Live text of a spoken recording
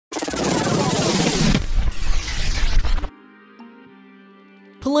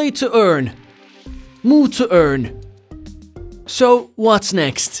Play to earn. Move to earn. So what's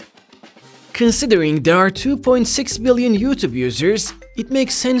next? Considering there are 2.6 billion YouTube users, it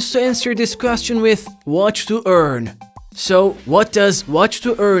makes sense to answer this question with Watch2 Earn. So what does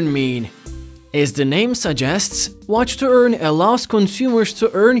Watch2 Earn mean? As the name suggests, Watch2 Earn allows consumers to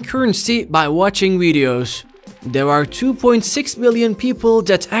earn currency by watching videos. There are 2.6 billion people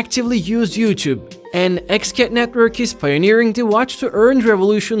that actively use YouTube, and XCAD Network is pioneering the Watch2 Earn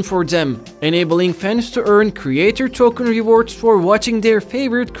revolution for them, enabling fans to earn creator token rewards for watching their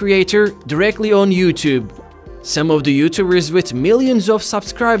favorite creator directly on YouTube. Some of the YouTubers with millions of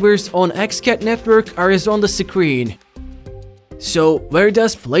subscribers on XCAD Network are as on the screen. So where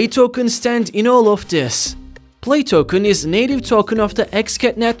does Play Token stand in all of this? Play Token is native token of the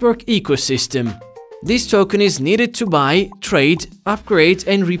XCAD Network ecosystem. This token is needed to buy, trade, upgrade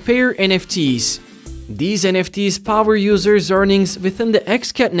and repair NFTs. These NFTs power users' earnings within the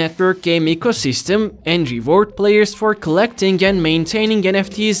XCAD Network game ecosystem and reward players for collecting and maintaining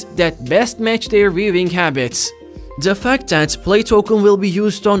NFTs that best match their viewing habits. The fact that Play Token will be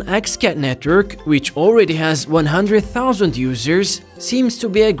used on XCAD Network, which already has 100,000 users, seems to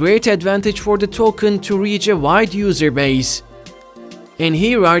be a great advantage for the token to reach a wide user base. And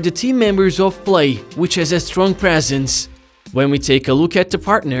here are the team members of Play, which has a strong presence. When we take a look at the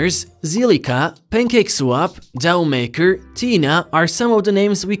partners, Zilliqa, PancakeSwap, DAOmaker, Tina are some of the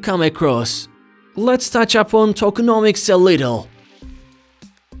names we come across. Let's touch upon tokenomics a little.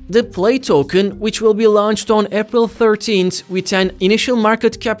 The Play token, which will be launched on April 13th with an initial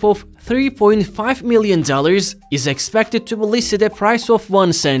market cap of $3.5 million, is expected to be listed at a price of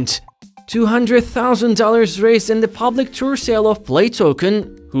 1 cent. $200,000 raised in the public tour sale of Play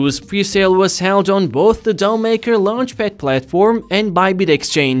Token, whose pre-sale was held on both the DAOmaker Launchpad platform and Bybit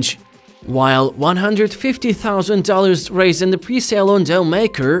exchange. While $150,000 raised in the pre-sale on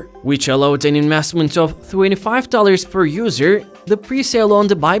DAOmaker, which allowed an investment of $25 per user, the pre-sale on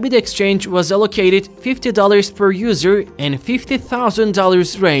the Bybit exchange was allocated $50 per user and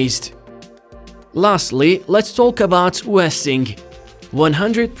 $50,000 raised. Lastly, let's talk about vesting.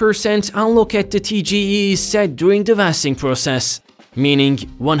 100% unlock at the TGE is set during the vesting process, meaning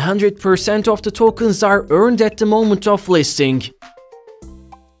 100% of the tokens are earned at the moment of listing.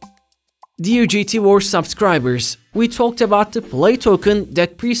 Dear GT Wars subscribers, we talked about the Play token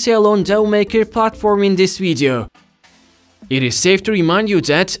that pre-sale on DAOmaker platform in this video. It is safe to remind you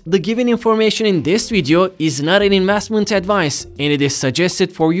that the given information in this video is not an investment advice and it is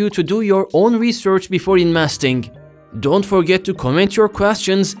suggested for you to do your own research before investing. Don't forget to comment your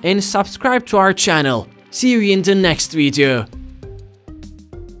questions and subscribe to our channel. See you in the next video.